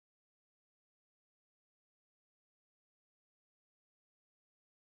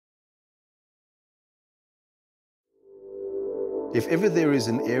If ever there is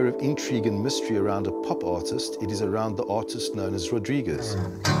an air of intrigue and mystery around a pop artist, it is around the artist known as Rodriguez.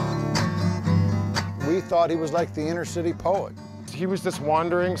 We thought he was like the inner city poet. He was this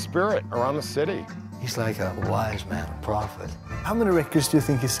wandering spirit around the city. He's like a wise man, a prophet. How many records do you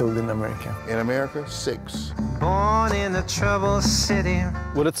think he sold in America? In America, 6. Born in a troubled city.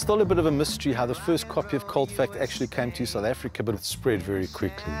 Well, it's still a bit of a mystery how the first copy of Cold Fact actually came to South Africa, but it spread very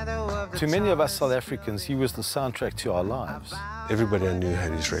quickly. To many of us South Africans, he was the soundtrack to our lives. Everybody I knew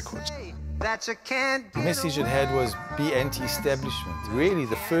had his records. The message it had was be anti-establishment. Really,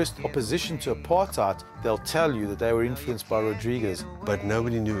 the first opposition to apartheid, they'll tell you that they were influenced by Rodriguez. But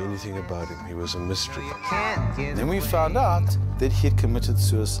nobody knew anything about him. He was a mystery. Then we found out that he had committed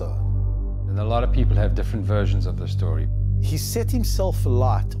suicide. And a lot of people have different versions of the story. He set himself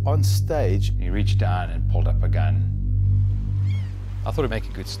alight on stage. He reached down and pulled up a gun. I thought it'd make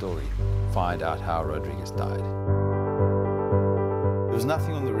a good story, find out how Rodriguez died. There was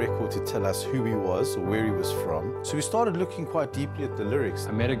nothing on the record to tell us who he was or where he was from. So we started looking quite deeply at the lyrics.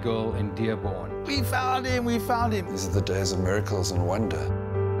 I met a girl in Dearborn. We found him, we found him. These are the days of miracles and wonder.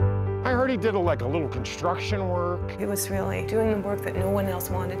 I heard he did like a little construction work. He was really doing the work that no one else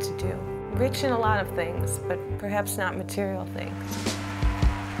wanted to do. Rich in a lot of things, but perhaps not material things.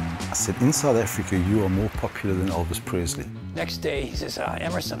 I said, in South Africa, you are more popular than Elvis Presley. Next day, he says,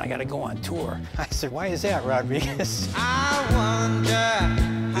 Emerson, I got to go on tour. I said, why is that, Rodriguez? I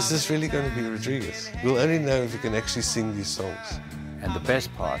wonder. Is this really going to be Rodriguez? We'll only know if we can actually sing these songs. And the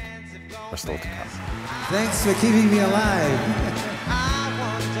best part was still to come. Thanks for keeping me alive. I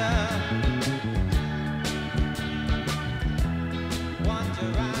wonder.